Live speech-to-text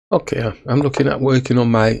Okay, I'm looking at working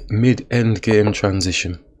on my mid-endgame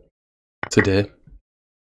transition today.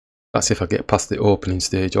 That's if I get past the opening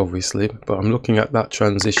stage, obviously, but I'm looking at that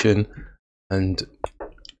transition and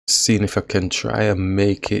seeing if I can try and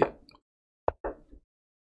make it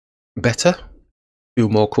better, feel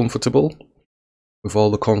more comfortable with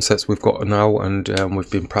all the concepts we've got now, and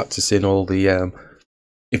we've been practicing all the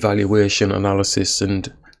evaluation analysis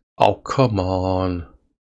and oh come on,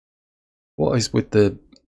 what is with the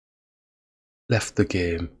left the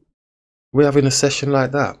game? We're having a session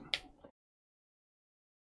like that.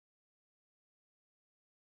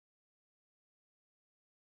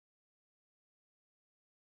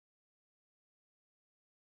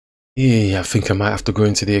 Yeah, I think I might have to go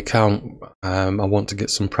into the account. I want to get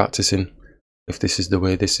some practice in if this is the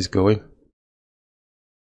way this is going.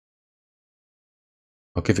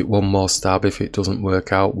 I'll give it one more stab. If it doesn't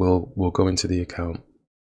work out, we'll go into the account.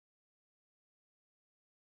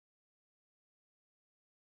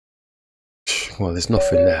 Well, there's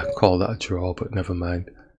nothing there. Call that a draw, but never mind.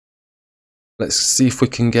 Let's see if we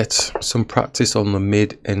can get some practice on the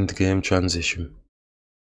mid-endgame transition.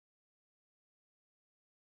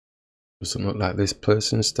 Doesn't look like this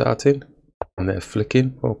person starting, and they're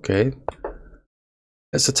flicking. Okay.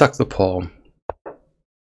 Let's attack the pawn.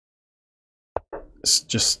 Let's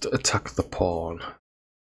just attack the pawn.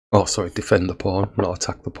 Oh, sorry, defend the pawn, not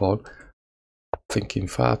attack the pawn. Thinking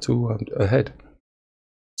far too ahead.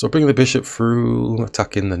 So bring the bishop through,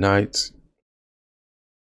 attacking the knight.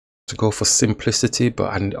 To go for simplicity,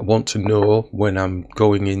 but I want to know when I'm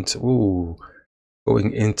going into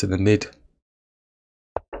the mid.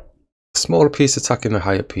 Smaller piece attacking a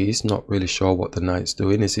higher piece. Not really sure what the knight's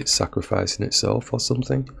doing. Is it sacrificing itself or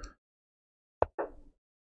something?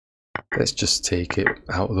 Let's just take it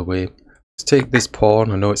out of the way. Let's take this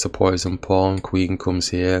pawn. I know it's a poison pawn. Queen comes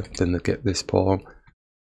here, then they get this pawn.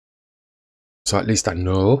 So at least I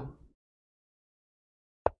know.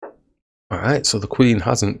 Alright, so the queen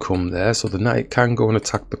hasn't come there, so the knight can go and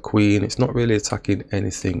attack the queen. It's not really attacking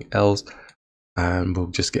anything else, and we'll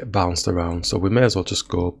just get bounced around. So we may as well just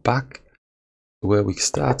go back to where we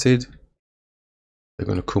started. They're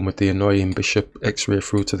going to come with the annoying bishop x-ray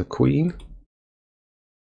through to the queen.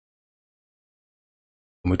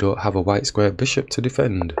 And we don't have a white square bishop to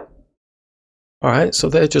defend. Alright, so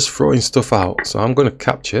they're just throwing stuff out. So I'm going to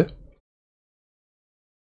capture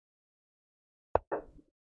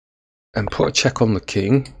and put a check on the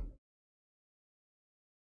king.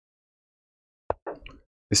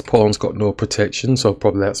 This pawn's got no protection, so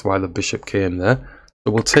probably that's why the bishop came there.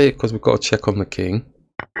 So we'll take, because we've got a check on the king,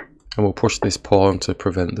 and we'll push this pawn to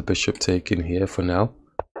prevent the bishop taking here for now.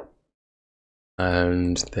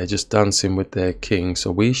 And they're just dancing with their king,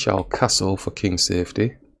 so we shall castle for king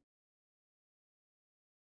safety.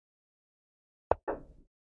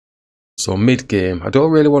 So mid-game, I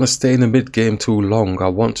don't really want to stay in the mid-game too long. I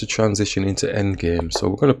want to transition into endgame, so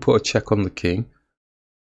we're going to put a check on the king.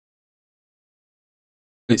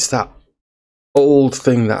 It's that old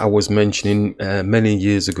thing that I was mentioning many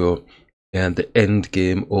years ago, and the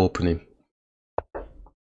endgame opening.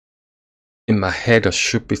 In my head, I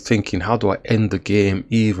should be thinking, how do I end the game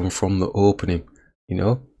even from the opening, you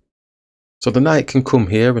know? So the knight can come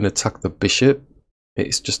here and attack the bishop.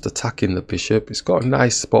 It's just attacking the bishop. It's got a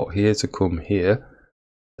nice spot here to come here.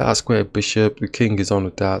 Dark square bishop. The king is on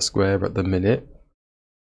a dark square at the minute.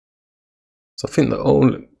 So I think the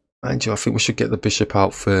only... Mind you, I think we should get the bishop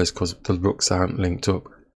out first because the rooks aren't linked up.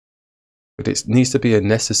 But it needs to be a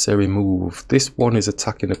necessary move. This one is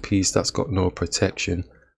attacking a piece that's got no protection.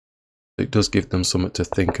 It does give them something to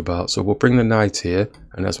think about. So we'll bring the knight here.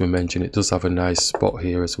 And as we mentioned, it does have a nice spot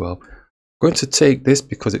here as well. I'm going to take this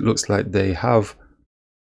because it looks like they have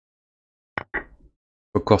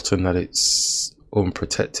forgotten that it's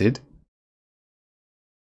unprotected.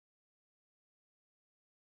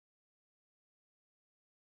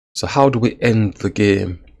 So how do we end the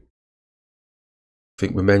game? I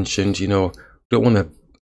think we mentioned, you know, don't want to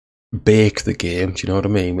bake the game. Do you know what I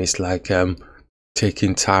mean? It's like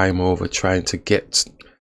taking time over trying to get,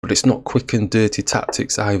 but it's not quick and dirty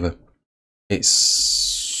tactics either.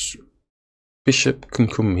 It's bishop can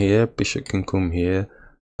come here, bishop can come here,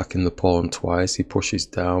 attacking the pawn twice. He pushes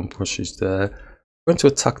down, pushes there. We're going to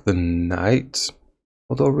attack the knight,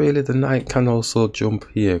 although really the knight can also jump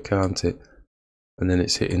here, can't it? And then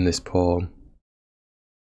it's hitting this pawn.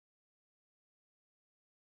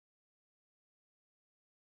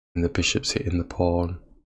 And the bishop's hitting the pawn.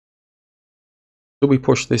 So we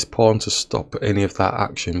push this pawn to stop any of that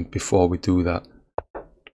action before we do that. I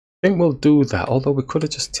think we'll do that, although we could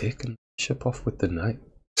have just taken the bishop off with the knight.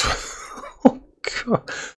 Oh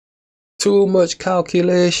god. Too much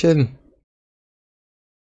calculation.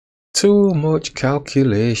 Too much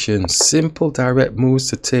calculation. Simple direct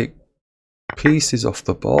moves to take pieces off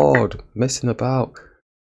the board. Messing about.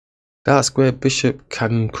 Dark square bishop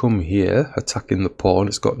can come here, attacking the pawn.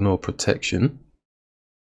 It's got no protection.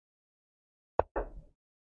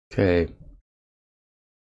 Okay.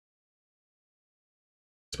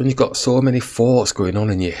 So when you've got so many thoughts going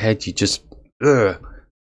on in your head, you just gotta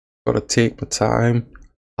take the time.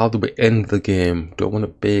 How do we end the game? Don't want to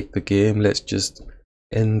bake the game. Let's just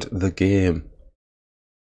end the game.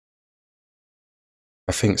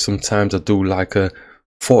 I think sometimes I do like a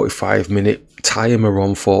 45-minute timer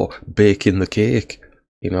on for baking the cake.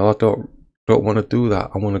 You know, I don't want to do that.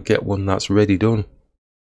 I want to get one that's ready done.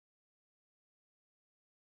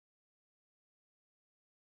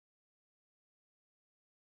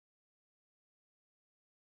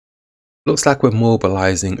 Looks like we're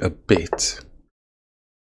mobilizing a bit.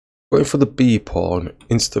 Going for the B pawn.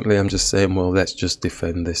 Instantly I'm just saying, well, let's just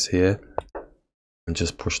defend this here and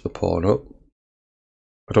just push the pawn up.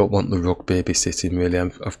 I don't want the rook babysitting really.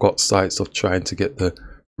 I've got sights of trying to get the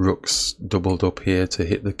rooks doubled up here to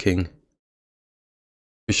hit the king.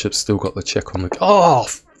 Bishop's still got the check on the... Oh!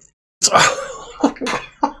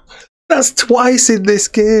 That's twice in this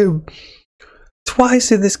game.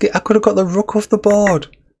 Twice in this game. I could have got the rook off the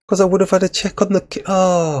board because I would have had a check on the king.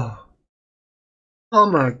 Oh. Oh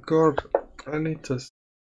my god. I need to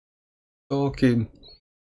stalk him.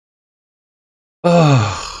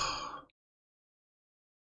 Oh.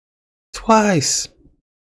 Twice.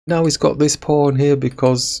 Now he's got this pawn here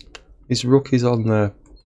because his rook is on there.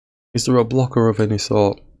 Is there a blocker of any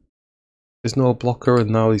sort? There's no blocker,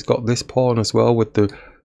 and now he's got this pawn as well with the...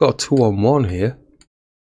 Got a 2-on-1 here.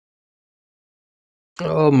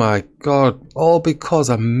 Oh my god. All because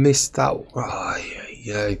I missed that. Oh,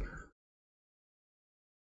 yeah.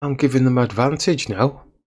 I'm giving them advantage now.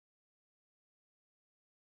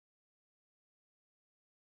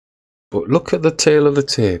 But look at the tail of the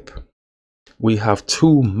tape. We have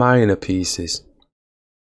 2 minor pieces.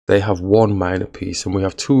 They have 1 minor piece, and we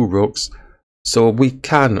have 2 rooks. So we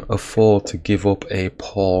can afford to give up a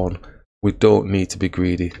pawn. We don't need to be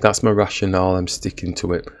greedy. That's my rationale. I'm sticking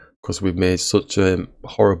to it because we've made such a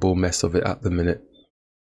horrible mess of it at the minute.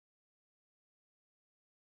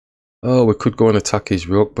 Oh, we could go and attack his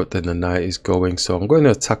rook, but then the knight is going. So I'm going to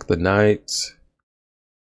attack the knight. Is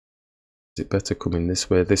it better coming this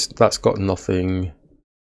way? That's got nothing.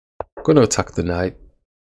 I'm going to attack the knight.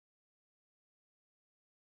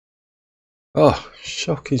 Oh,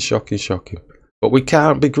 shocking, shocking, shocking. But we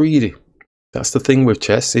can't be greedy. That's the thing with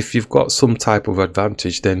chess. If you've got some type of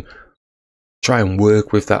advantage, then try and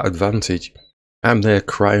work with that advantage. I'm there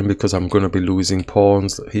crying because I'm going to be losing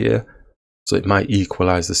pawns here. So it might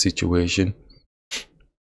equalize the situation.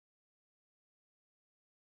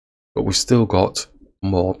 But we've still got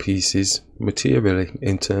more pieces materially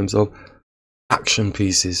in terms of action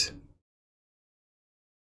pieces.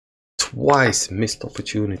 Twice missed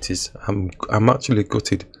opportunities. I'm actually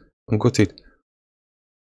gutted. I'm gutted.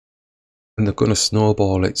 And they're going to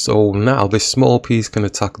snowball it. So now this small piece can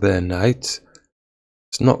attack their knight.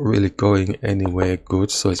 It's not really going anywhere good.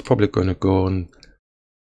 So it's probably going to go and...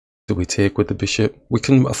 Do we take with the bishop? We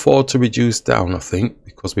can afford to reduce down, I think,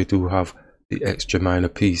 because we do have the extra minor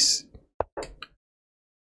piece.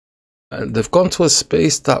 And they've gone to a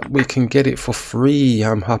space that we can get it for free.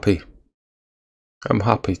 I'm happy. I'm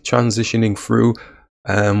happy. Transitioning through.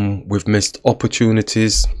 We've missed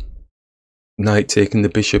opportunities. Knight taking the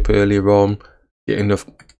bishop earlier on. Getting a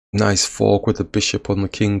nice fork with the bishop on the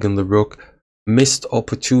king and the rook. Missed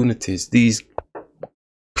opportunities. These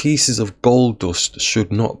pieces of gold dust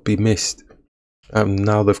should not be missed.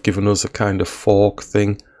 Now they've given us a kind of fork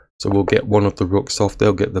thing. So we'll get one of the rooks off.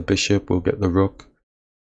 They'll get the bishop. We'll get the rook.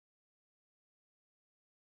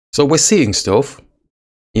 So we're seeing stuff.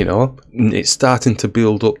 You know, it's starting to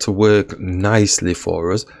build up to work nicely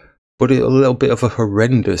for us. But a little bit of a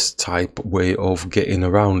horrendous type way of getting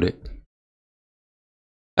around it.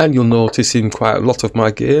 And you'll notice in quite a lot of my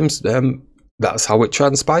games, that's how it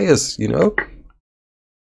transpires, you know.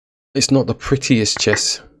 It's not the prettiest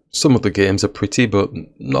chess. Some of the games are pretty, but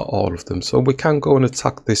not all of them. So we can go and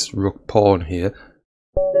attack this rook pawn here.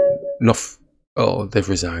 Oh, they've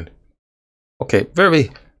resigned. Okay,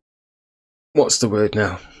 very... What's the word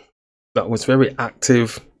now? That was very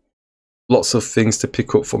active. Lots of things to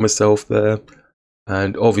pick up for myself there.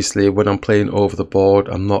 And obviously when I'm playing over the board,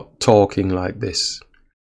 I'm not talking like this.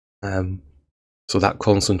 So that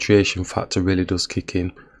concentration factor really does kick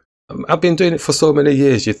in. I've been doing it for so many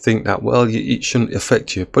years, you'd think that, well, it shouldn't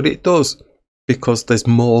affect you, but it does. because there's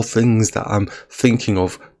more things that I'm thinking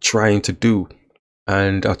of trying to do,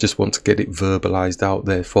 and I just want to get it verbalized out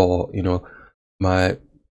there for, you know, my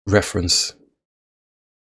reference.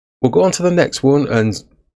 We'll go on to the next one, and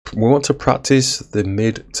we want to practice the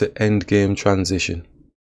mid to end game transition.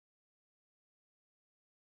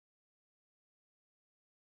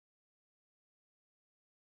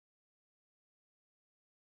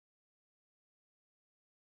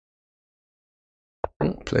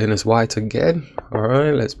 Playing as white again. All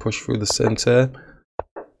right, let's push through the center.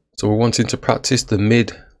 So we're wanting to practice the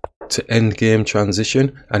mid to end game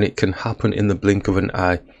transition, and it can happen in the blink of an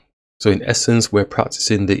eye. So in essence, we're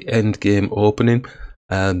practicing the end game opening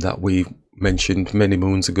that we mentioned many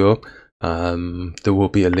moons ago. There will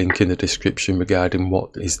be a link in the description regarding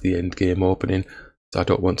what is the end game opening, so I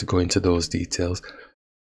don't want to go into those details.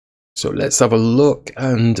 So let's have a look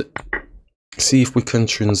and see if we can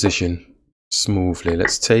transition smoothly.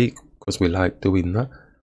 Let's take, because we like doing that,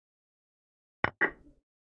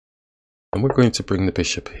 and we're going to bring the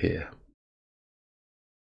bishop here.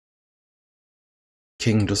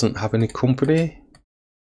 King doesn't have any company.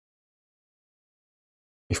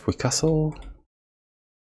 If we castle,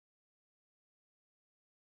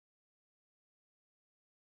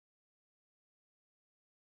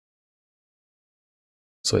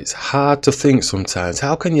 so it's hard to think sometimes.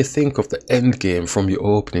 How can you think of the end game from your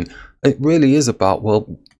opening? It really is about, well,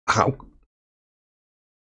 how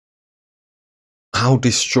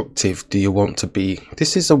destructive do you want to be?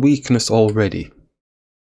 This is a weakness already,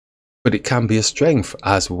 but it can be a strength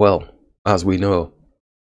as well, as we know.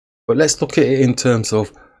 But let's look at it in terms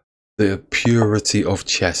of the purity of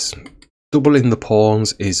chess. Doubling the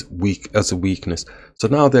pawns is weak as a weakness. So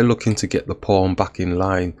now they're looking to get the pawn back in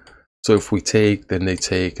line. So if we take, then they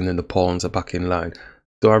take, and then the pawns are back in line.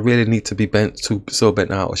 Do I really need to be so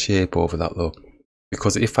bent out of shape over that though?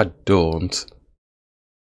 Because if I don't,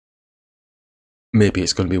 maybe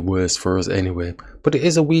it's going to be worse for us anyway. But it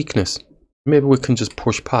is a weakness. Maybe we can just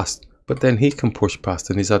push past. But then he can push past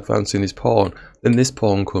and he's advancing his pawn. Then this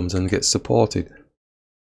pawn comes and gets supported.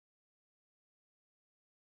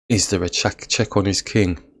 Is there a check on his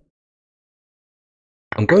king?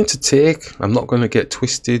 I'm going to take. I'm not going to get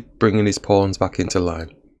twisted bringing his pawns back into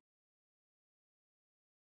line.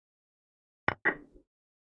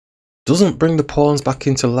 Doesn't bring the pawns back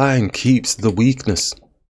into line, keeps the weakness.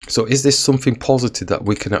 So is this something positive that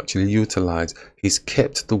we can actually utilize? He's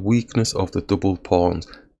kept the weakness of the doubled pawns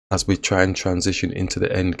as we try and transition into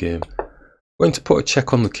the end game. I'm going to put a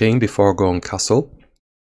check on the king before I go on castle.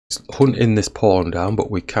 It's hunting this pawn down,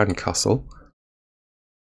 but we can castle.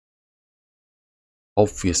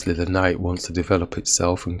 Obviously the knight wants to develop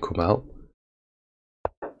itself and come out.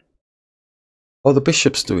 Oh, the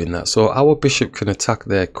bishop's doing that. So our bishop can attack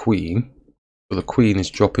their queen. So the queen is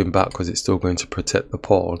dropping back because it's still going to protect the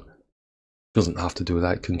pawn. Doesn't have to do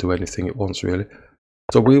that, it can do anything it wants really.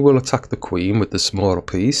 So we will attack the queen with the smaller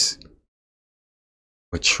piece.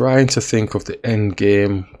 We're trying to think of the end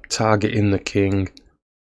game, targeting the king.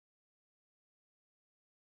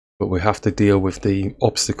 But we have to deal with the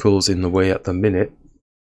obstacles in the way at the minute.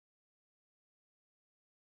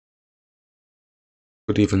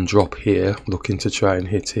 Could even drop here, looking to try and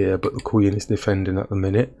hit here, but the queen is defending at the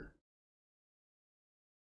minute.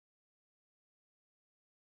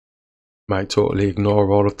 Might totally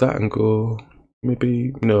ignore all of that and go,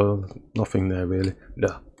 maybe, no, nothing there really,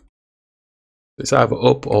 no. It's either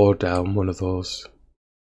up or down, one of those.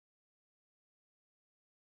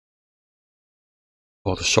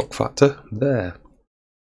 Or the shock factor, there.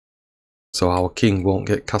 So our king won't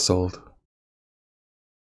get castled.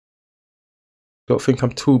 Don't think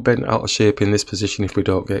I'm too bent out of shape in this position if we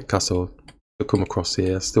don't get castled. To come across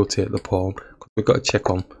here, still take the pawn. We've got a check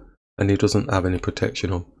on, and he doesn't have any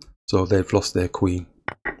protection on. So they've lost their queen.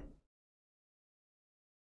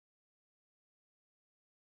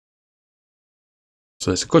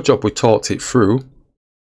 So it's a good job we talked it through,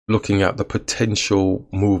 looking at the potential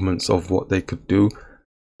movements of what they could do.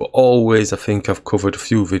 But always, I think I've covered a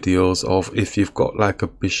few videos of if you've got like a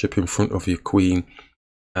bishop in front of your queen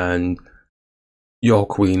and your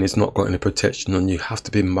queen is not got any protection on, you have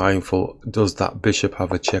to be mindful, does that bishop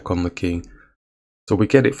have a check on the king? So we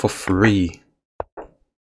get it for free.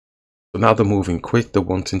 So now they're moving quick, they're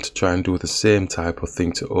wanting to try and do the same type of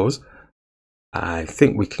thing to us. I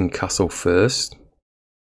think we can castle first.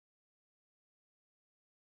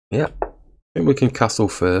 Yeah, I think we can castle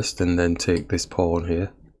first and then take this pawn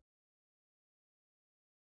here.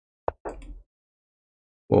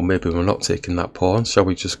 Or maybe we're not taking that pawn. Shall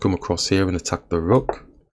we just come across here and attack the rook?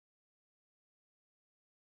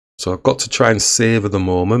 So I've got to try and savour the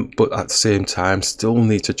moment, but at the same time still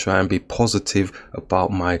need to try and be positive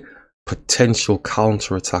about my potential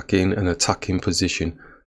counter-attacking and attacking position,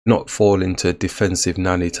 not fall into a defensive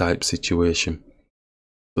nanny type situation.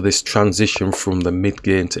 So this transition from the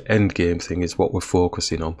mid-game to end-game thing is what we're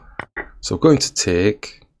focusing on. So we're going to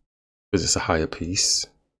take, because it's a higher piece.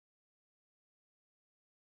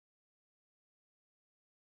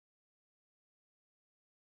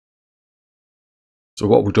 So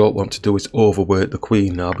what we don't want to do is overwork the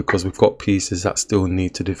queen now, because we've got pieces that still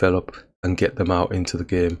need to develop and get them out into the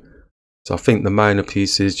game. So I think the minor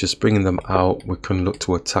pieces, just bringing them out, we can look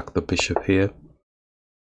to attack the bishop here.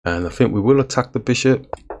 And I think we will attack the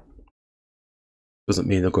bishop. Doesn't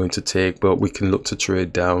mean they're going to take, but we can look to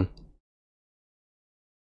trade down.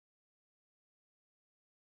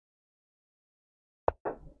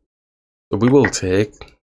 So we will take.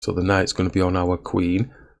 So the knight's going to be on our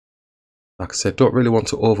queen. Like I said, don't really want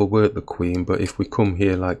to overwork the queen, but if we come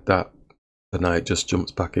here like that, the knight just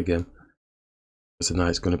jumps back again. Because the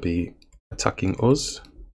knight's going to be attacking us.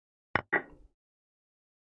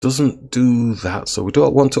 Doesn't do that, so we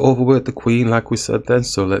don't want to overwork the queen like we said then.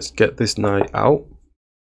 So let's get this knight out.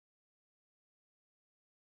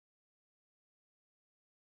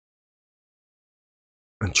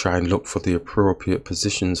 And try and look for the appropriate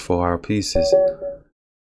positions for our pieces.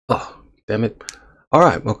 Oh, damn it.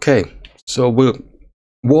 Alright, okay. So we're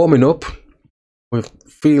warming up. We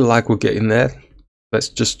feel like we're getting there. Let's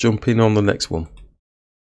just jump in on the next one.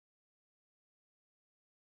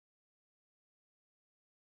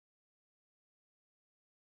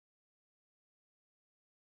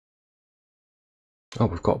 Oh,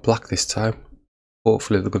 we've got black this time.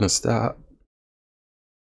 Hopefully they're going to start.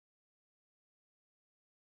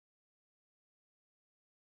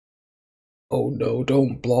 Oh no,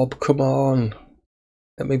 don't blob. Come on.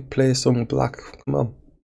 Let me play some black. Come on.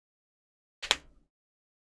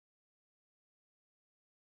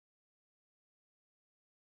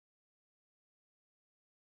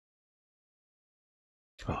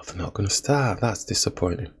 Oh, they're not going to start. That's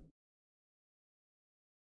disappointing.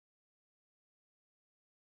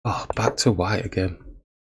 Oh, back to white again.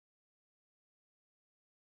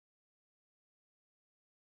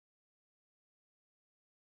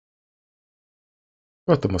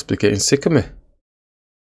 Oh, they must be getting sick of me.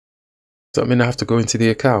 Does that mean I have to go into the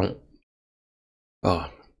account? Oh.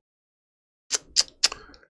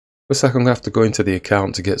 Looks like I'm going to have to go into the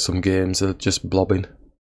account to get some games that are just blobbing.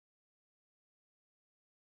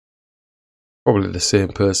 Probably the same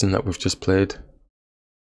person that we've just played.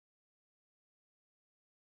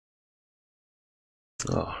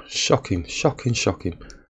 Oh, shocking, shocking, shocking.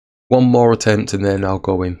 One more attempt and then I'll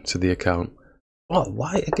go into the account. Oh,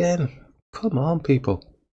 white again. Come on, people.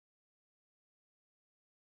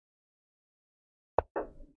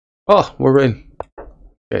 Oh, we're in.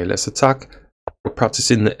 Okay, let's attack. We're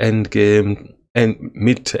practicing the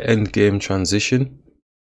mid to end game transition.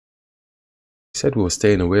 He said we were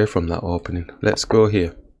staying away from that opening. Let's go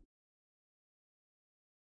here.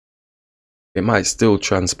 It might still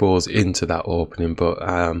transpose into that opening, but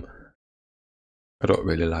I don't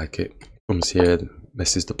really like it. Comes here,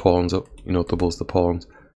 messes the pawns up, you know, doubles the pawns.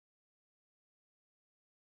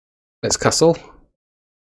 Let's castle.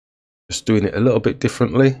 Just doing it a little bit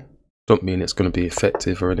differently. Don't mean it's going to be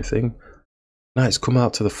effective or anything. Knight's come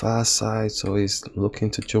out to the far side, so he's looking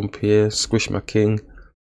to jump here, squish my king.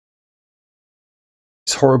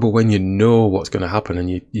 It's horrible when you know what's going to happen and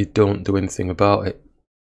you don't do anything about it.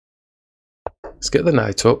 Let's get the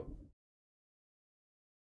knight up.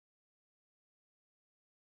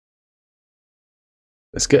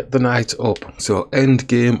 Let's get the knight up. So end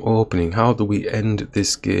game opening. How do we end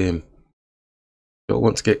this game? Don't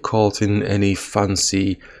want to get caught in any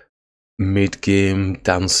fancy mid-game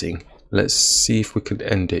dancing. Let's see if we can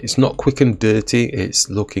end it. It's not quick and dirty. It's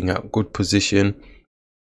looking at good position,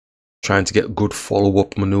 trying to get good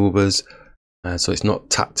follow-up maneuvers. So it's not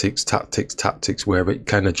tactics where it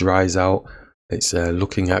kind of dries out. It's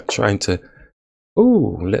looking at trying to,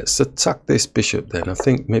 oh, let's attack this bishop then. I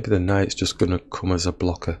think maybe the knight's just going to come as a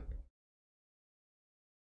blocker.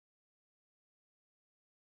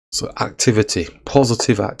 So activity,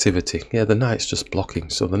 positive activity. Yeah, the knight's just blocking.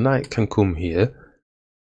 So the knight can come here.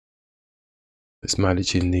 It's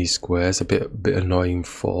managing these squares. A bit annoying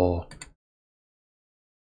for...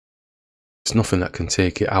 There's nothing that can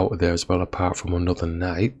take it out of there as well apart from another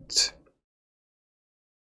knight.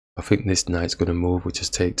 I think this knight's going to move, which is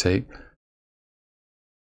take.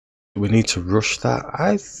 We need to rush that.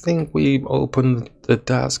 I think we open the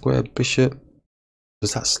dark square bishop.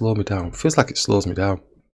 Does that slow me down? Feels like it slows me down.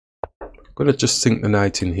 I'm going to just sink the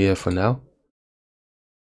knight in here for now.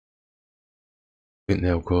 think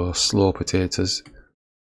they'll go slow potatoes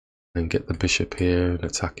and get the bishop here and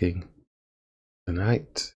attacking the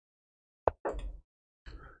knight.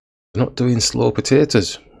 They're not doing slow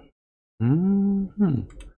potatoes. So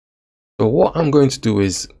what I'm going to do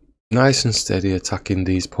is nice and steady attacking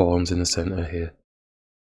these pawns in the center here.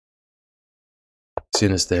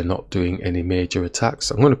 Seeing as they're not doing any major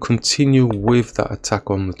attacks, I'm going to continue with that attack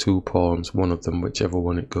on the 2 pawns, one of them, whichever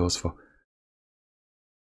one it goes for.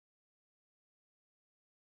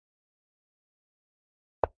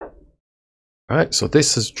 Alright, so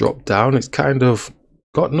this has dropped down. It's kind of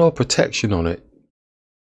got no protection on it.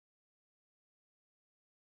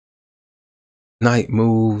 Knight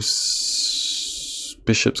moves.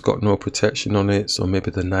 Bishop's got no protection on it, so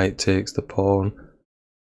maybe the knight takes the pawn.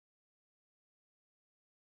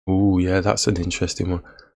 Oh yeah, that's an interesting one.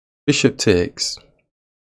 Bishop takes.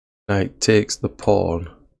 Knight takes the pawn.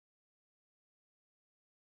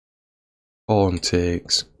 Pawn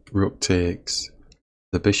takes. Rook takes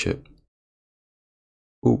the bishop.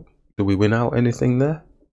 Oh, do we win out anything there?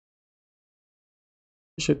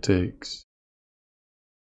 Bishop takes.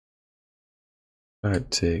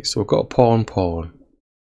 Knight takes. So we've got a pawn, pawn.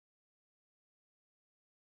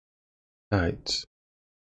 Knight.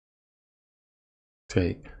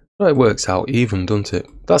 Take. No, it works out even, doesn't it?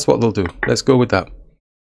 That's what they'll do. Let's go with that.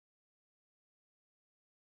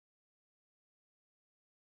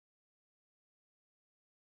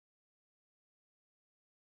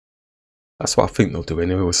 That's what I think they'll do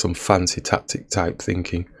anyway, with some fancy tactic type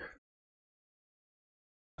thinking.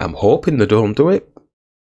 I'm hoping they don't do it.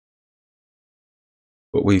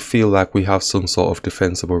 But we feel like we have some sort of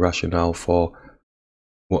defensible rationale for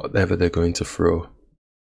whatever they're going to throw.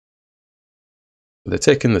 They're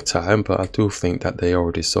taking the time, but I do think that they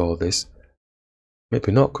already saw this.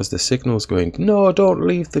 Maybe not, because the signal's going, no, don't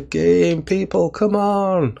leave the game, people, come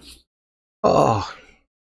on. Oh.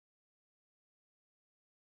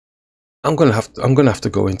 I'm gonna have to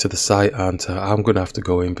go into the site, aren't I? I'm gonna have to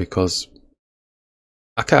go in because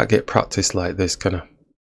I can't get practice like this, can I?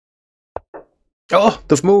 Oh,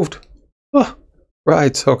 they've moved. Oh,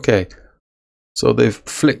 right, okay. So they've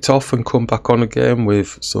flicked off and come back on again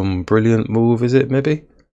with some brilliant move, is it maybe?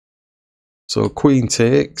 So queen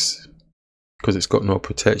takes, because it's got no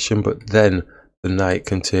protection, but then the knight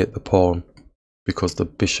can take the pawn because the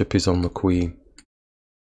bishop is on the queen.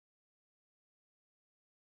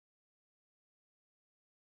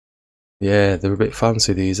 Yeah, they're a bit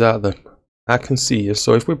fancy these, aren't they? I can see you.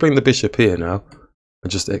 So if we bring the bishop here now,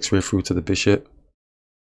 and just x-ray through to the bishop,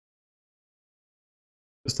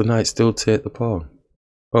 does the knight still take the pawn?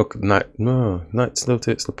 Oh, knight still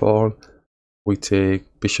takes the pawn. We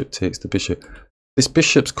take, bishop takes the bishop. This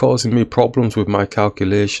bishop's causing me problems with my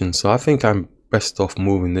calculations, so I think I'm best off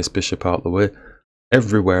moving this bishop out of the way.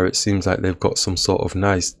 Everywhere it seems like they've got some sort of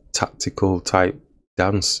nice tactical type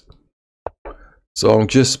dance. So I'm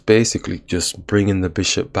just basically just bringing the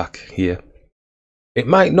bishop back here. It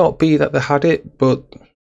might not be that they had it, but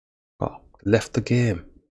oh, left the game.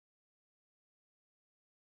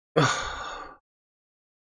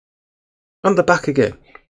 And they're back again.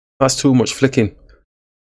 That's too much flicking.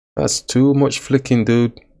 That's too much flicking,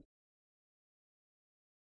 dude.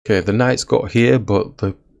 Okay, the knight's got here, but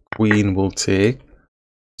the queen will take.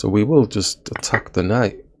 So we will just attack the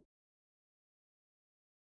knight.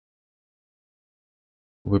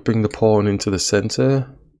 We bring the pawn into the center.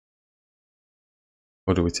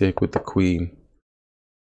 What do we take with the queen?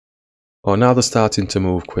 Oh, now they're starting to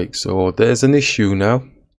move quick. So there's an issue now.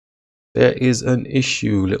 There is an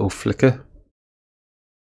issue, little flicker.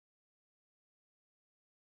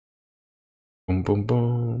 Boom, boom,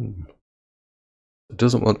 boom. It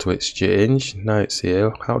doesn't want to exchange. Knight's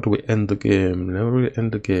here. How do we end the game? How do we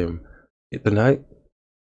end the game? Hit the knight.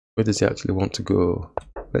 Where does he actually want to go?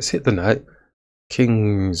 Let's hit the knight.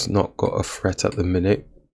 King's not got a threat at the minute.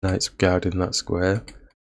 Knight's guarding that square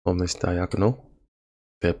on this diagonal.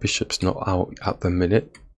 Their bishop's not out at the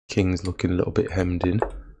minute. King's looking a little bit hemmed in.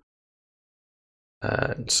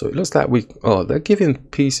 And so it looks like we... Oh, they're giving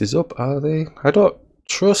pieces up, are they? I don't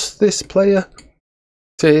trust this player.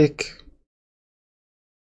 Take.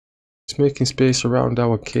 He's making space around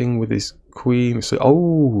our king with his queen. So,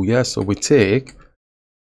 oh, yeah, so we take.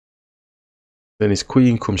 Then his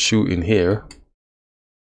queen comes shooting here.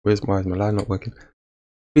 Why is my line not working?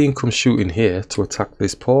 Queen comes shooting here to attack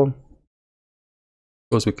this pawn.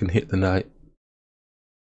 Suppose we can hit the knight.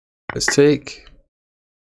 Let's take.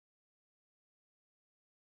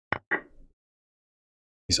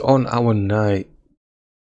 He's on our knight.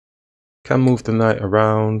 Can move the knight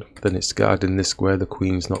around. Then it's guarding this square. The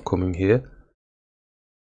queen's not coming here.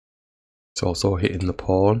 It's also hitting the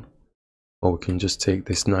pawn. or we can just take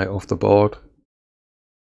this knight off the board.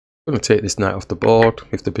 I'm going to take this knight off the board.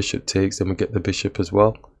 If the bishop takes, then we get the bishop as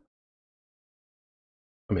well.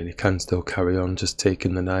 I mean, he can still carry on just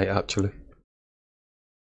taking the knight actually.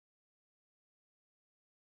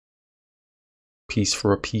 Piece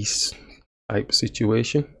for a piece type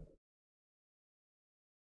situation.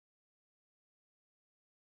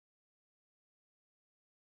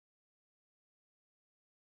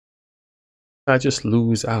 I just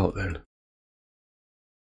lose out then.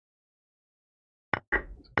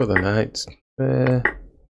 Got the knight there,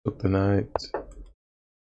 took the knight,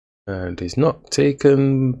 and he's not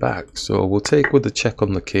taken back, so we'll take with the check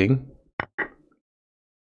on the king.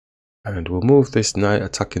 And we'll move this knight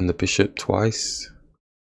attacking the bishop twice.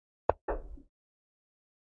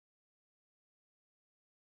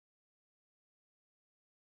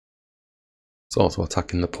 It's also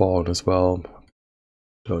attacking the pawn as well.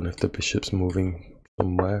 Don't know if the bishop's moving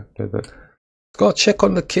somewhere. Got a check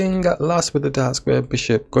on the king at last with the dark square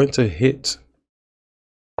bishop. Going to hit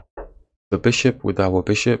the bishop with our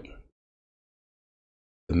bishop.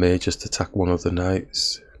 The may just attack one of the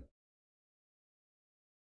knights.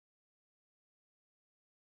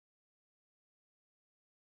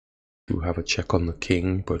 Do have a check on the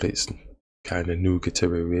king, but it's kind of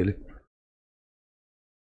nugatory really.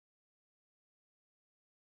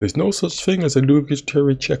 There's no such thing as a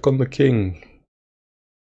nugatory check on the king.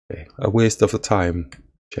 Okay, a waste of a time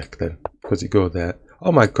check then, because you go there.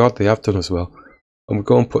 Oh my god, they have done as well. And we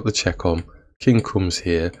go and put the check on. King comes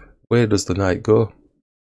here. Where does the knight go?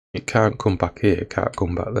 It can't come back here, it can't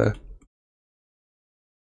come back there.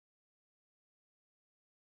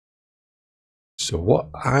 So what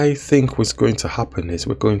I think was going to happen is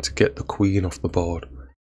we're going to get the queen off the board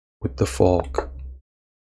with the fork.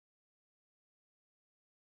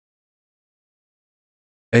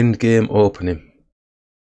 Endgame opening.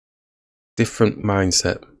 Different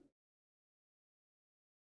mindset.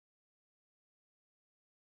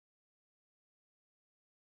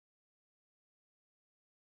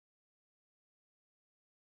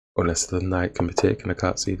 Unless the knight can be taken, I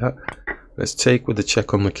can't see that. Let's take with the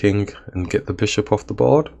check on the king and get the bishop off the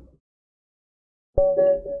board.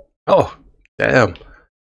 Oh, damn.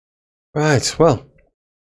 Right, well.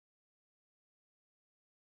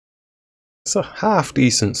 It's a half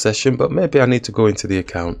decent session, but maybe I need to go into the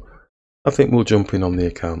account. I think we'll jump in on the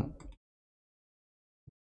account.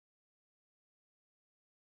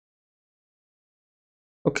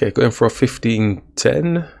 Okay, going for a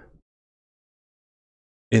 15-10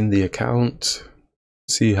 in the account.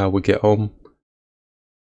 See how we get on.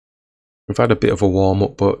 We've had a bit of a warm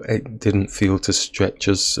up, but it didn't feel to stretch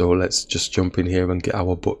us, so let's just jump in here and get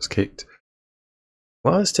our butts kicked.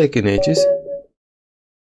 Well, it's taking ages.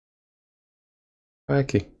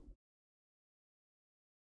 Crikey.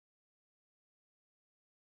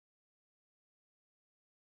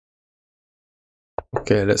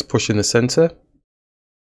 Okay, let's push in the center.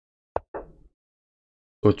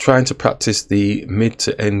 We're trying to practice the mid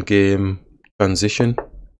to end game transition.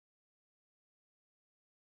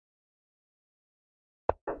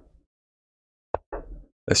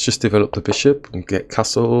 Let's just develop the bishop and get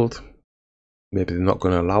castled. Maybe they're not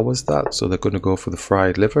going to allow us that, so they're going to go for the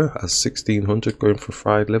fried liver as 1600, going for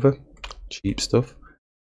fried liver. Cheap stuff.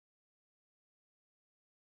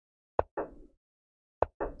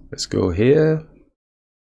 Let's go here.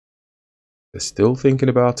 They're still thinking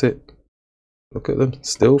about it. Look at them,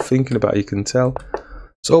 still thinking about it, you can tell.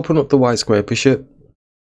 Let's open up the white square bishop.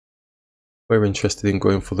 We're interested in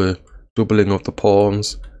going for the doubling of the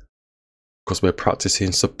pawns, because we're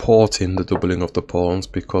practicing supporting the doubling of the pawns,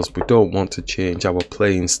 because we don't want to change our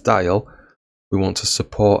playing style. We want to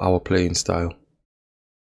support our playing style.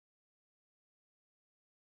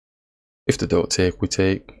 If they don't take, we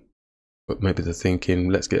take. But maybe they're thinking,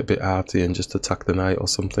 let's get a bit arty and just attack the knight or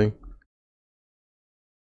something.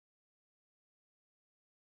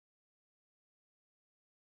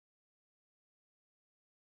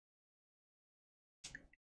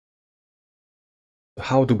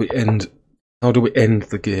 How do we end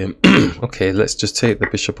the game? Okay, let's just take the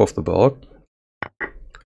bishop off the board.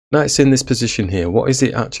 Knight's in this position here. What is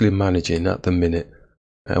it actually managing at the minute?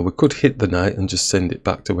 We could hit the knight and just send it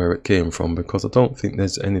back to where it came from, because I don't think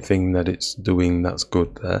there's anything that it's doing that's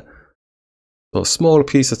good there. So a smaller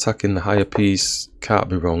piece attacking the higher piece can't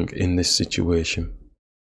be wrong in this situation.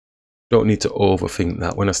 Don't need to overthink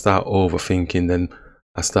that. When I start overthinking, then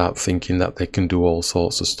I start thinking that they can do all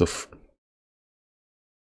sorts of stuff.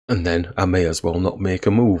 And then I may as well not make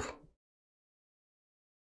a move.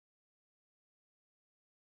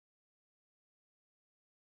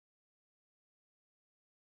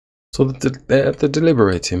 So So they're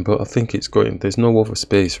deliberating, but I think it's going, there's no other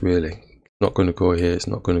space really. It's not going to go here, it's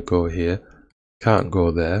not going to go here. Can't go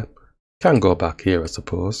there. Can go back here, I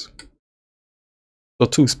suppose. So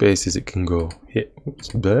 2 spaces it can go. Here,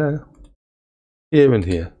 there. Here and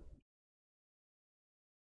here.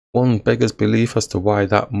 One beggars belief as to why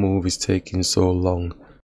that move is taking so long.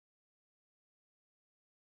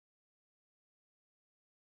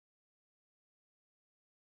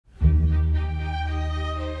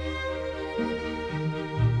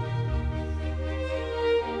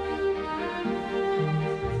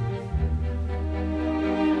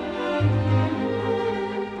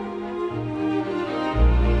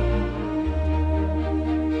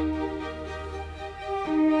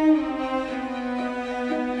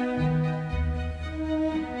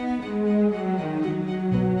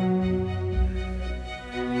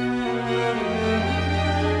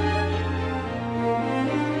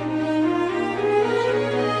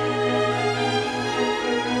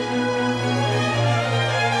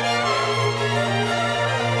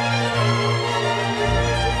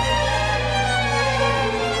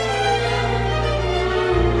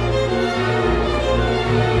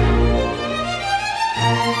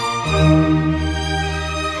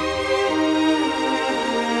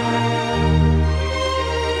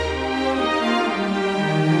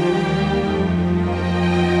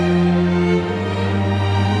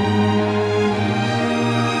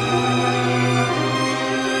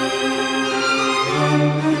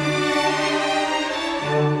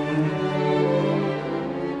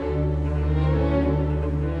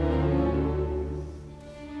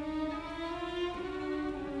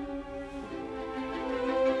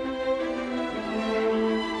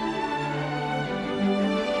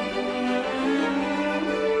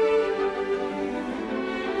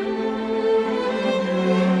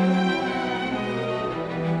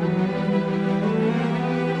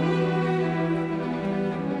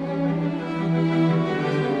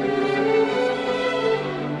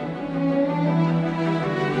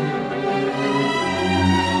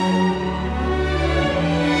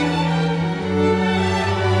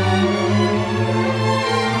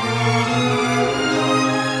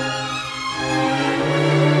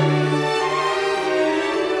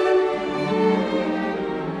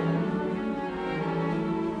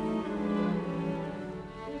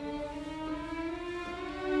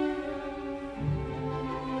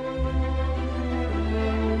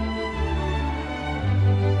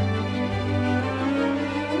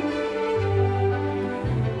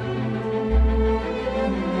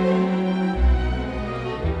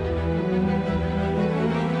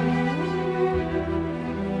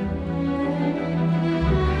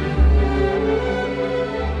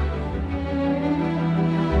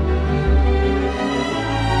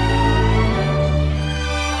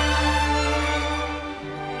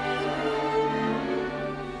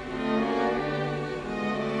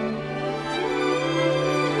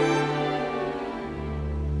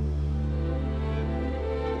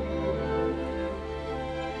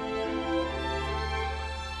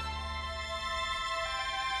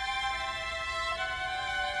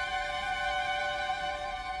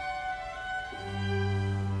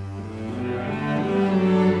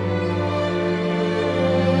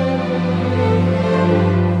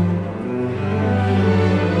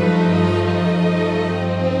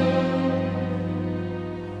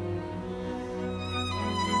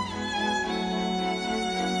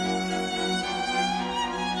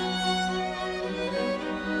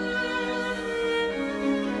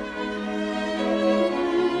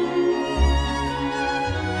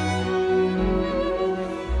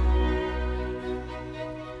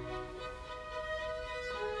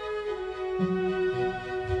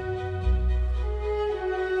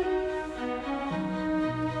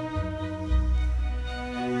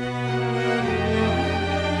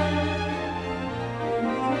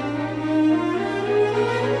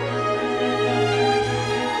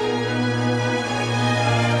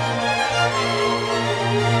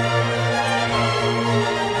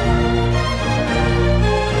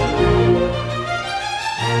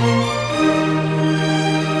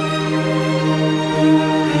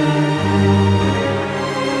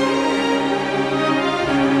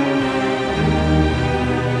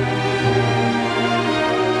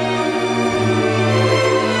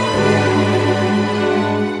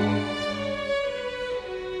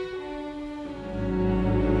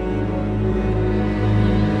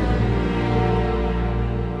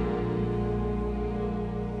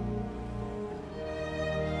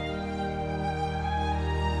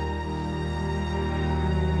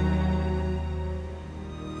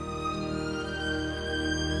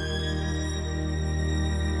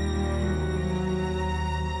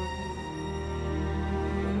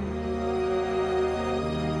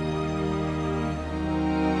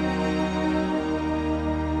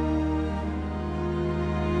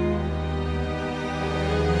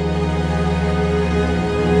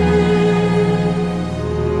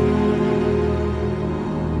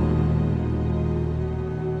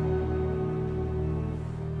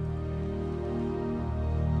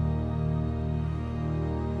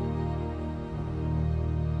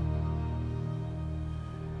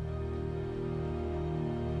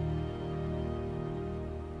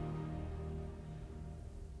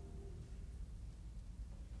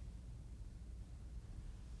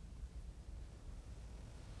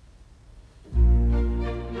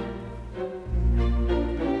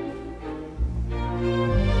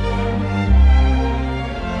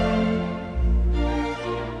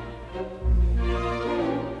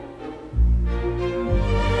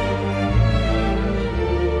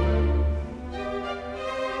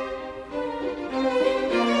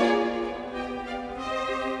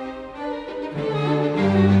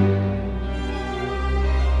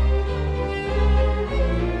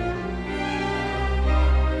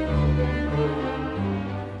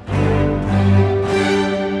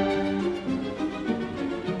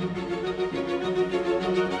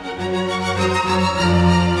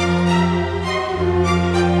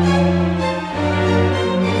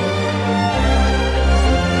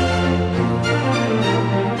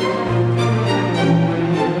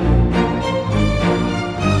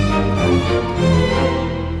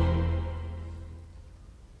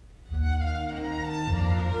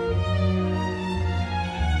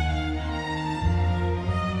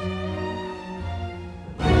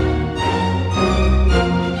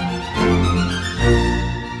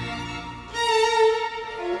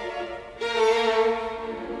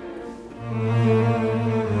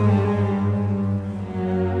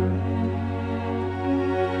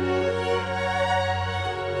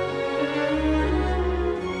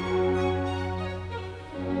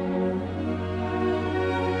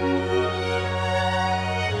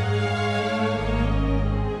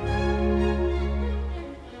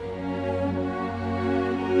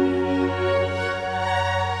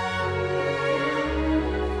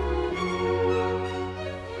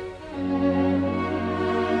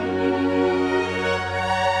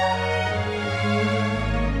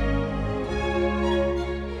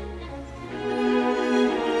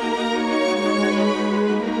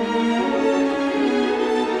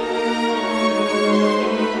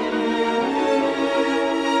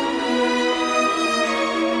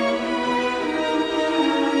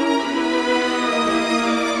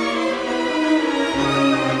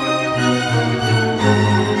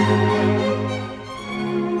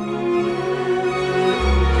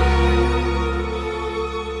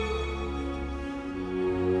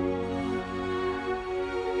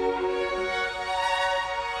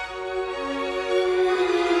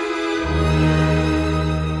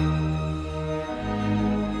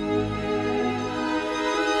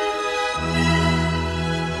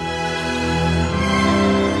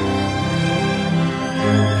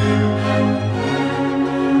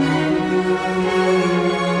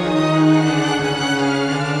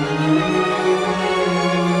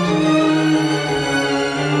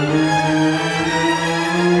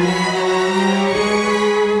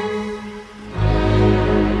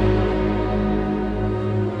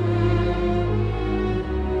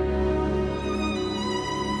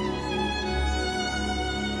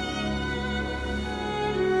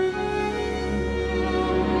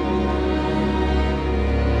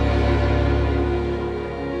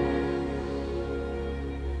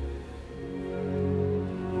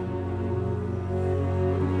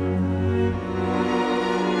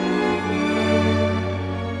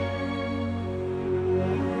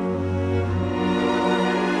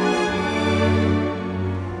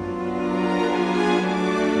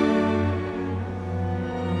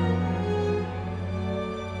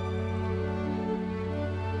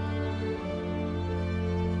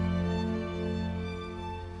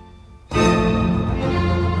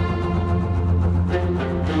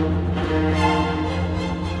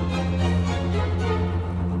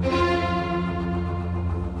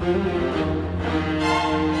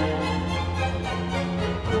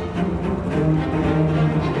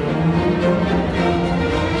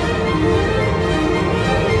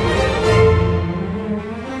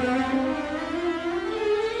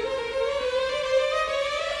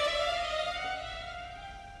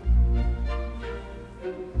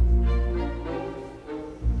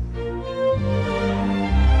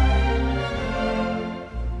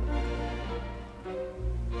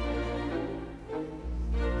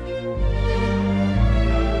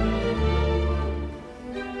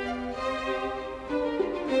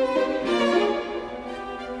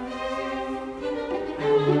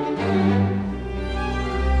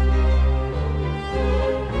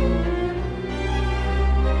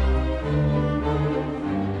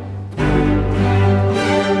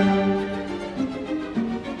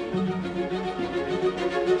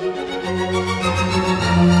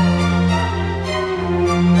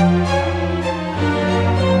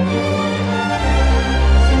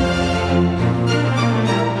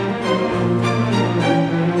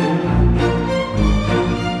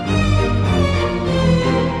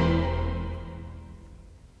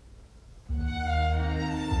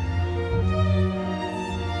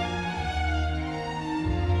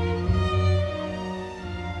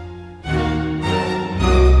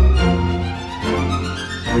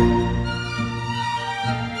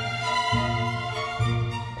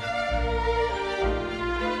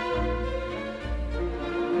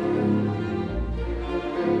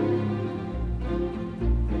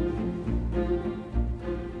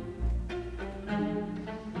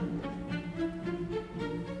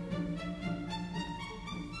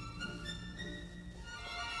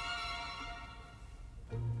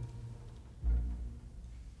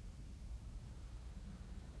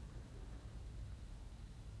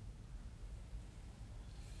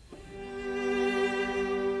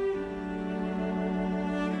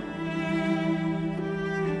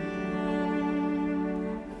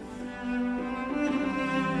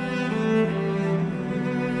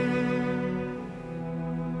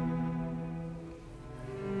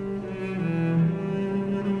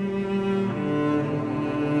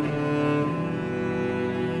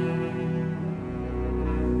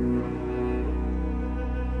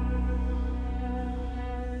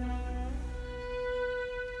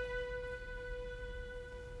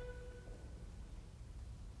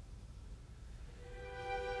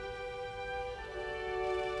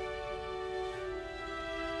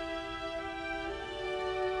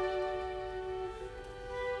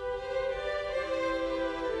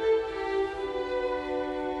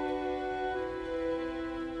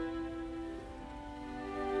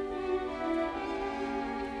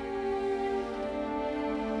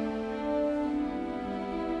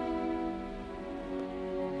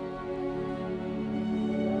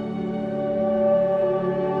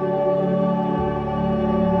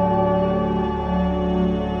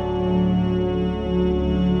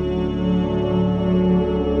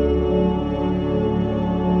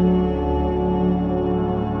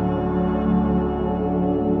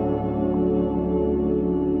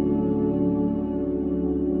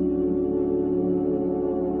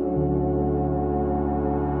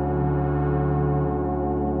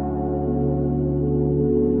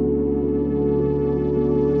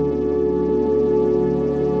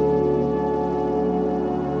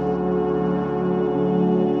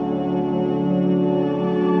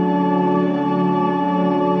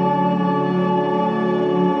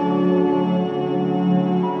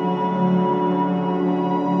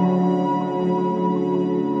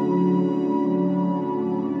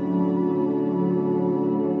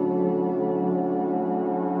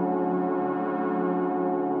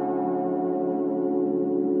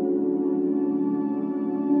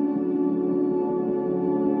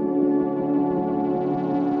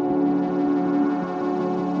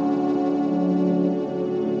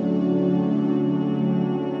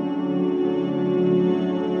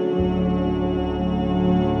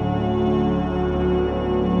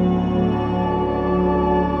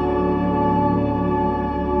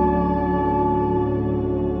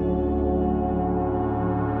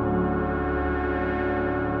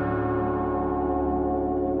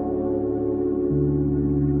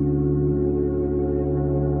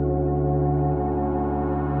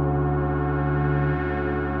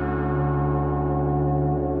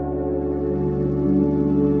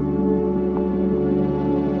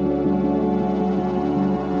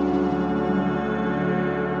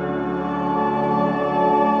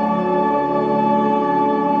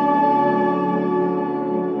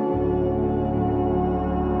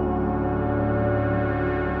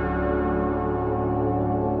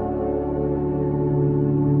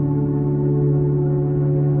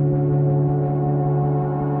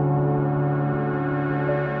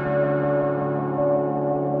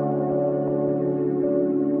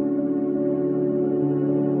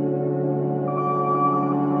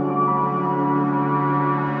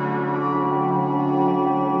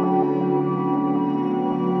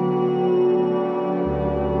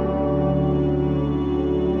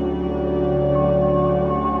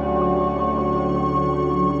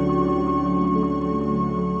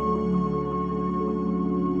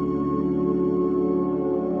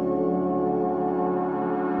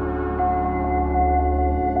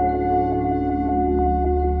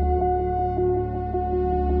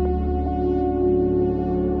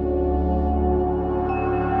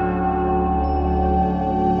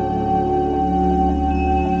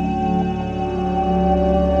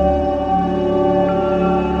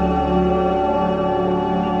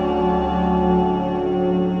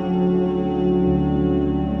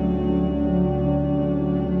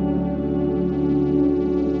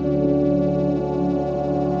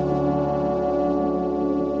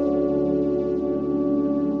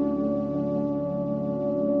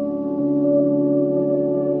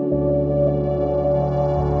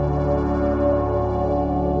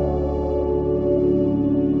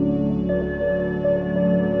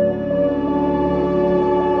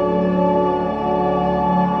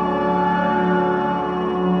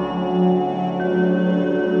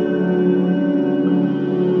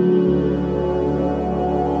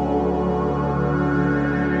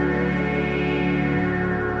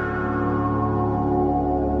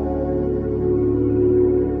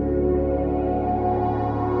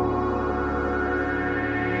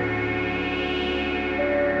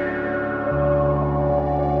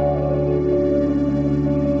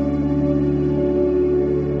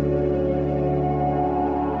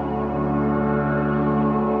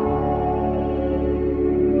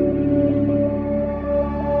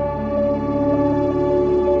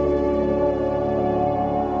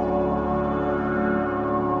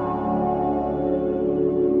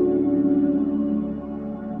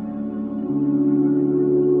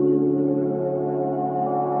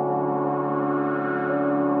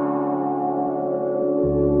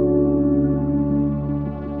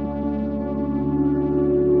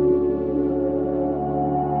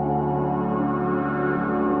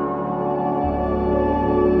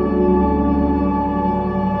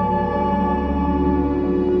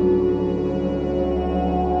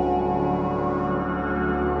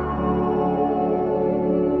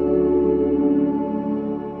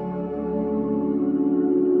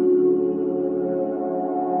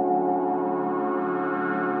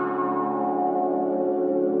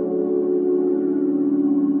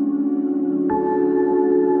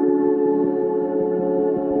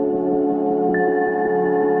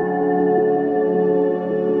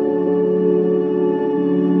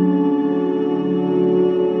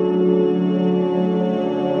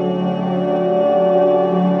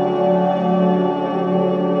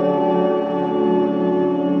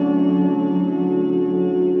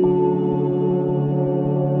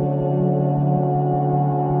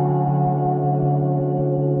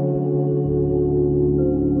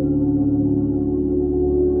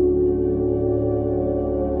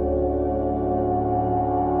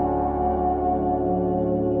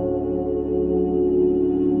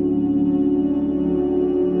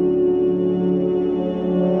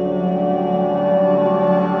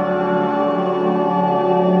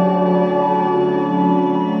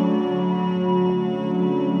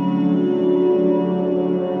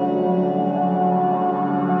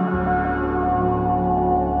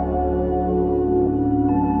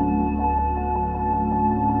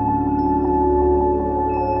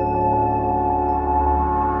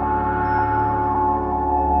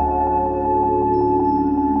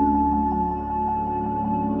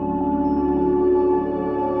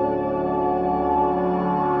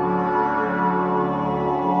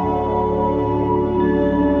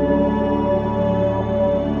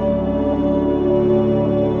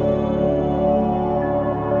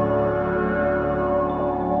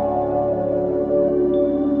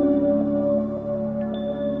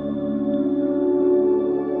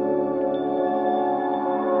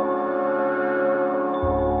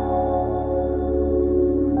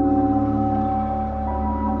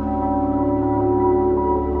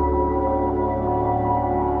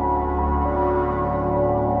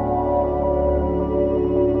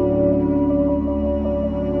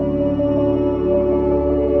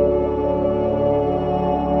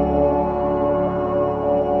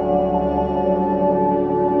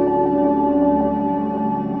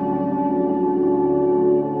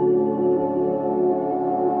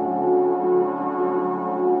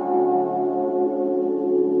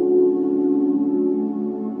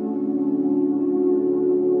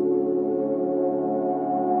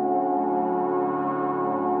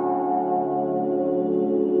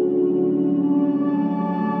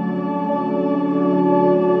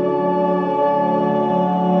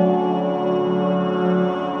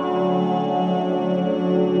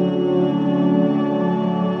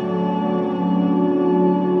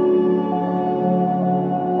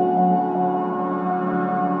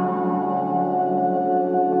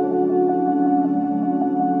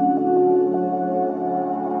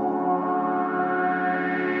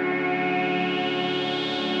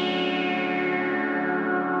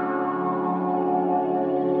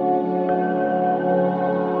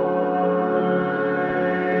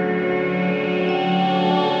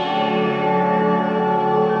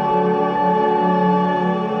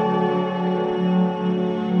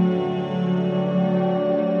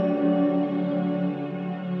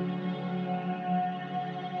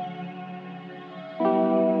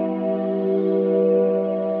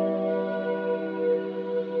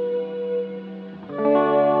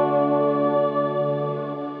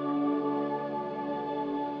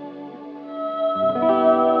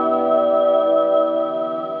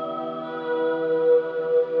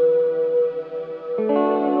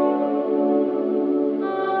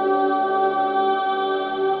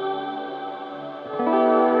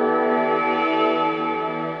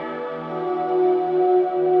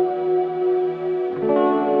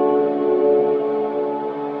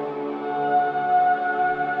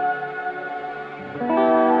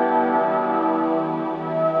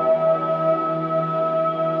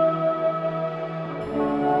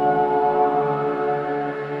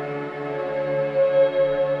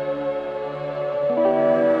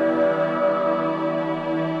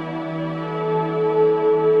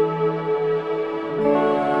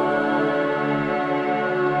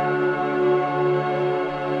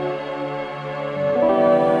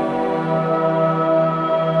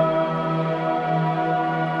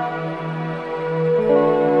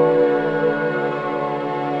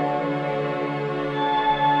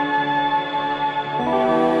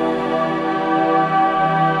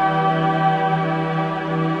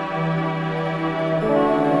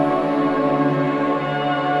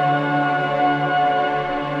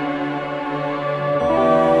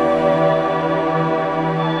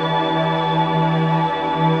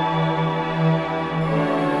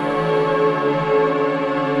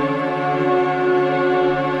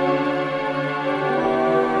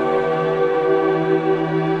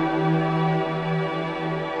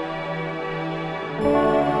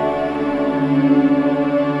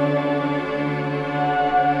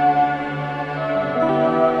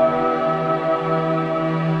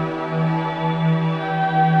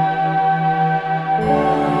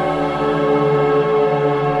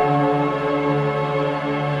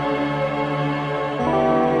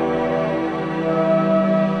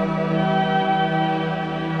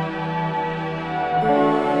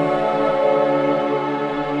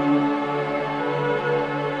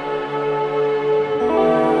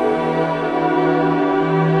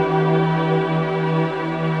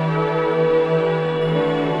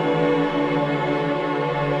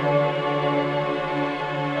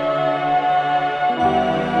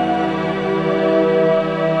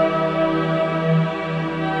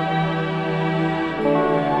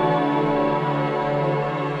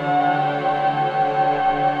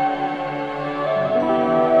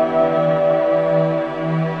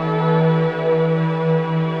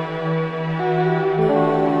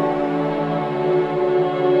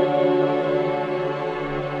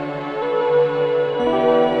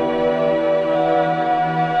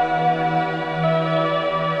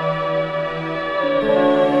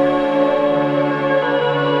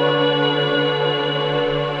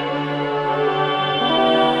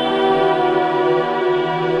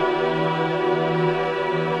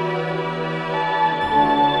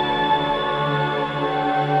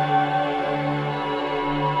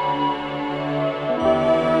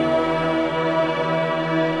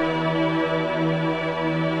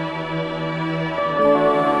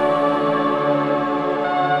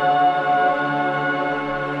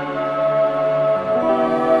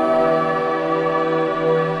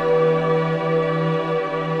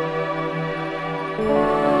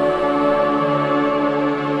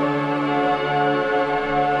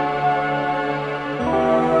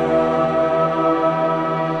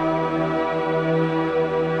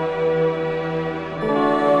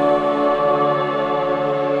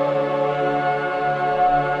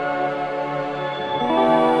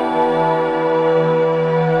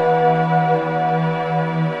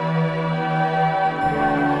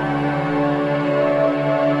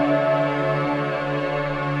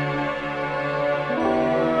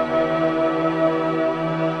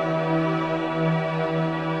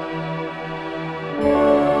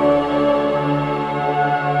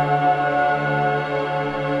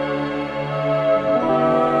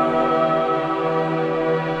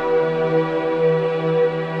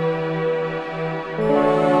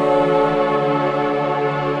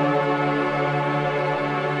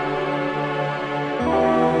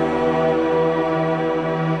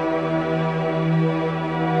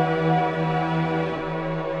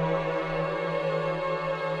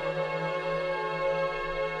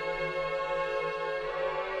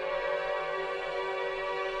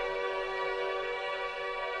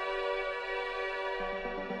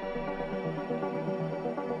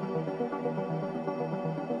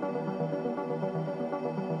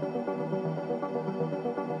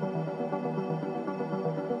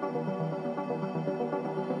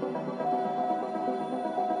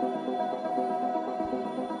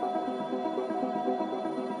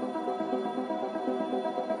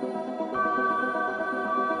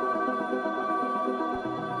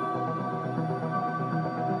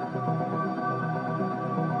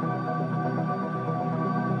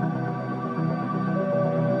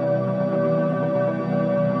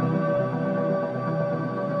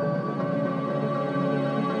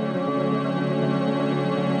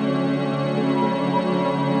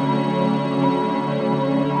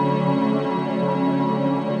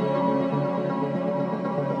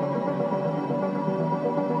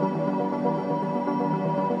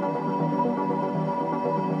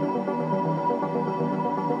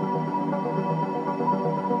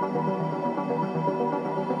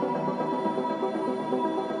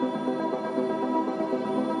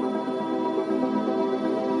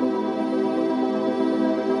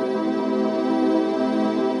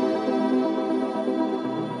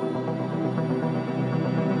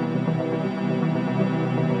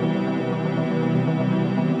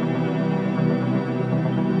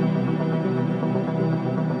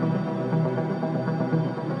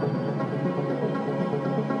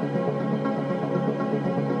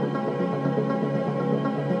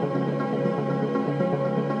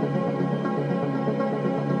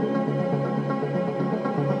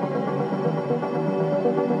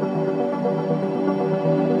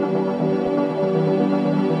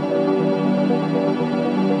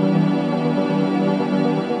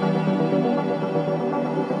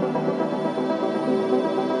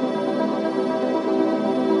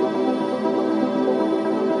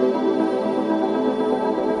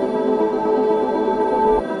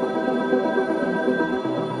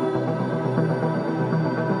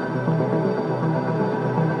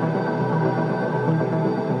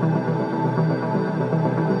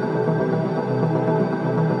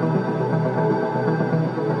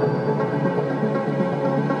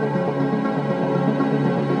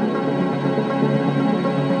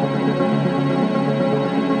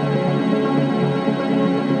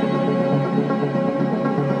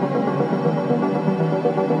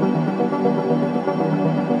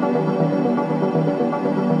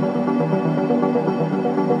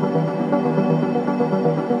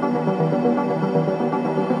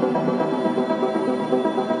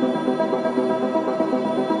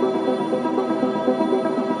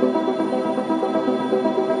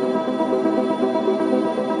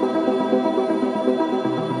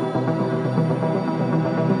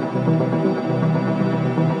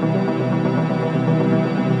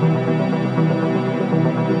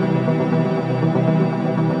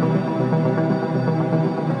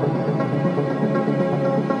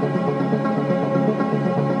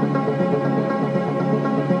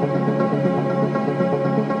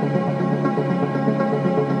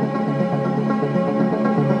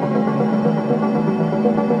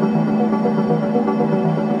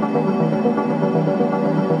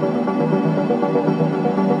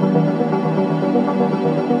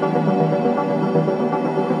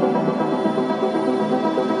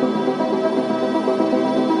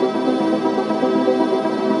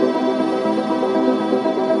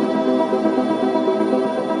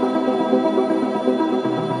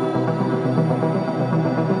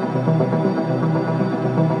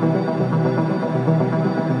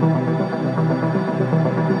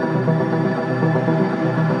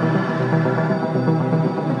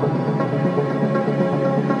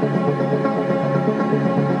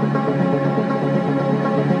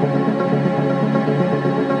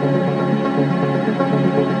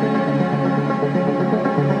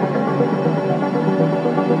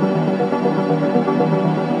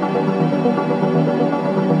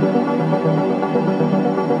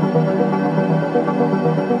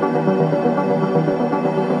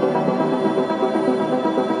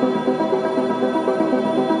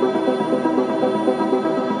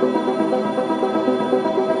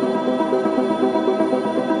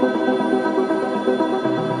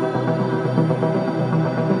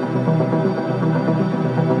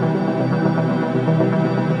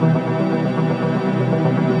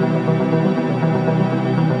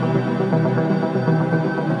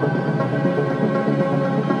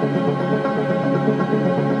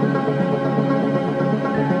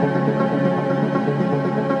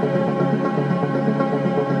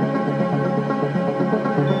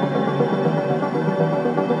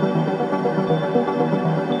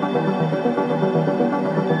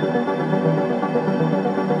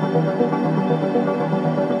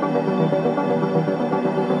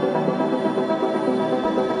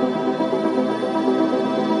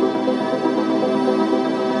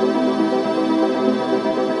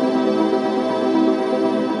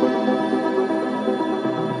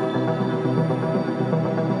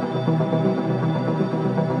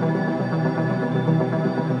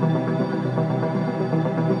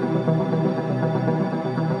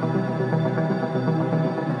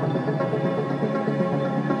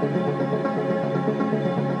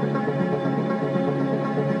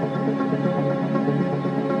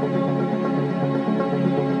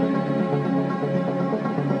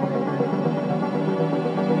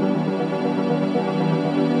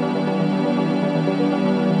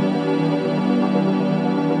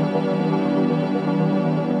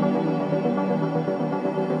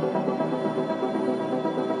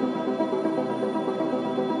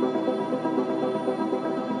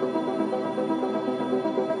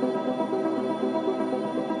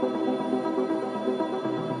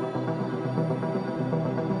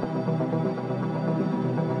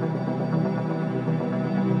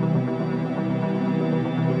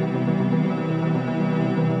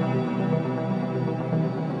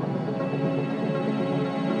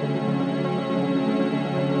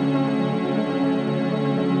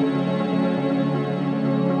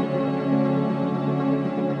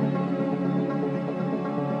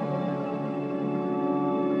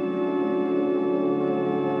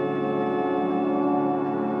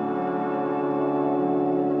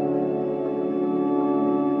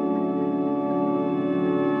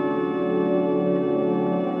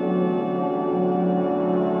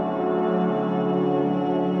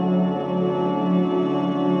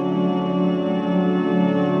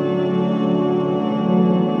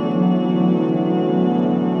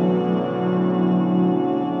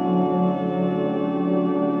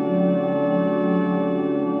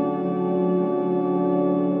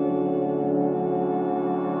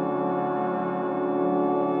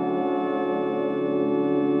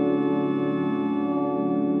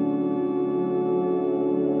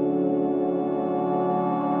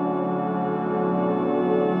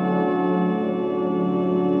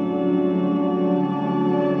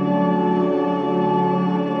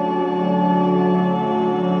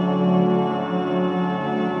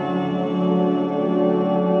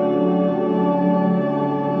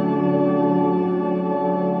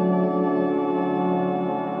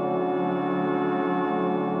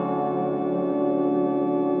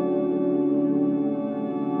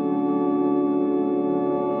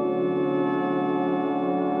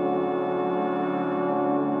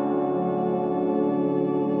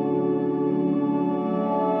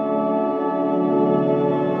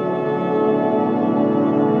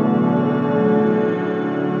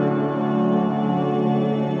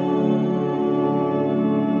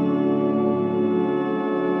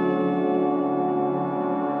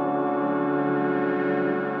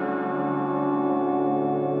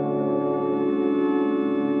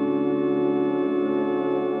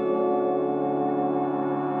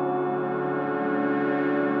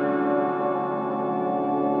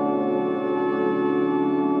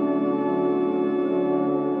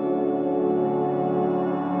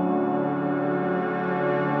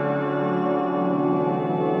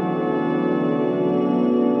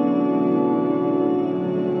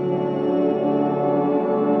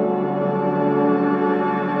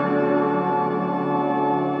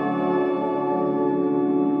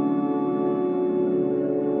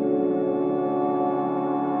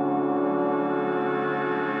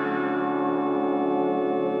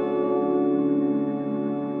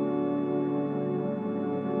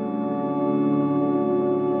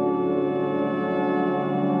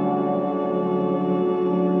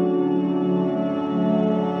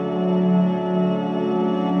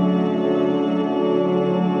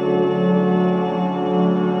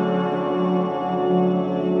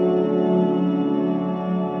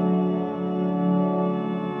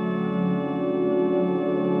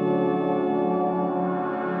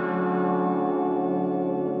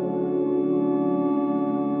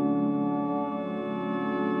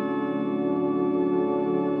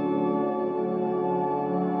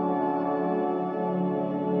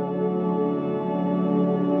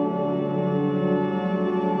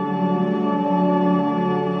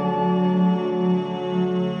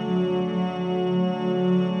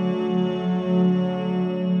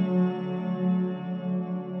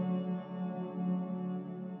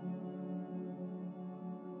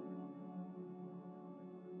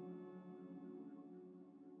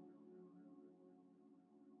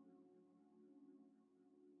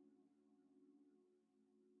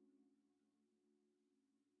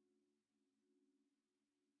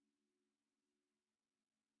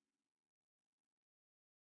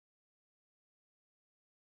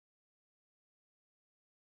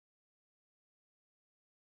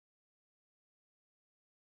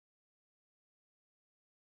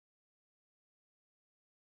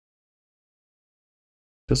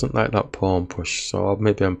 Doesn't like that pawn push, so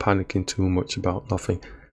maybe I'm panicking too much about nothing.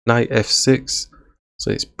 Knight f6, so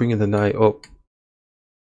it's bringing the knight up.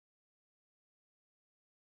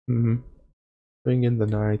 Bringing the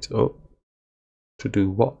knight up to do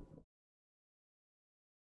what?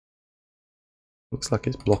 Looks like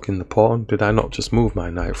it's blocking the pawn. Did I not just move my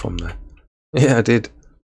knight from there? Yeah, I did.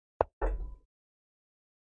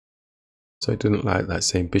 So I didn't like that,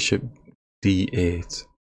 saying bishop d8.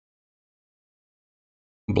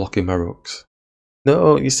 Blocking my rooks.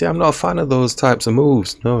 No, you see, I'm not a fan of those types of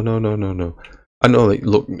moves. No. I know, like,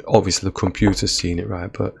 look, obviously the computer's seen it, right?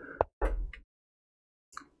 But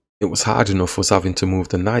it was hard enough us having to move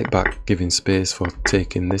the knight back, giving space for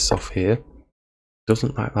taking this off here.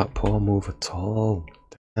 Doesn't like that pawn move at all.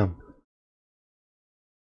 Damn.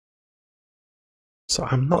 So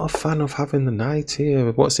I'm not a fan of having the knight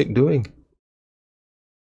here. What's it doing?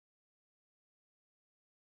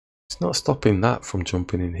 It's not stopping that from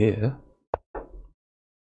jumping in here.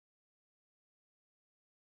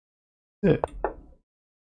 Yeah.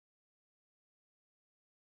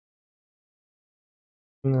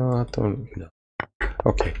 No, I don't know.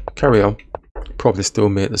 Okay, carry on. Probably still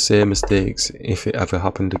make the same mistakes if it ever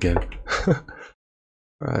happened again.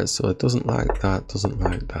 Right, so it doesn't like that, doesn't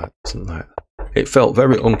like that, doesn't like that. It felt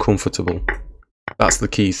very uncomfortable. That's the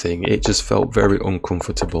key thing. It just felt very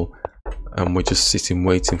uncomfortable. And we're just sitting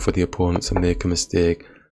waiting for the opponent to make a mistake.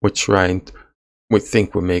 We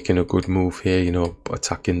think we're making a good move here, you know,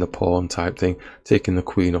 attacking the pawn type thing, taking the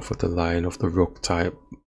queen off of the line, off the rook type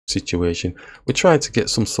situation. We're trying to get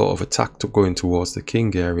some sort of attack to going towards the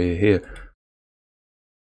king area here.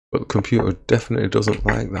 But the computer definitely doesn't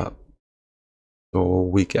like that. So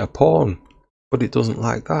we get a pawn, but it doesn't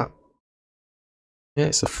like that. Yeah,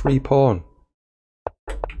 it's a free pawn.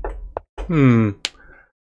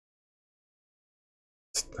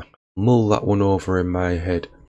 Mull that one over in my head.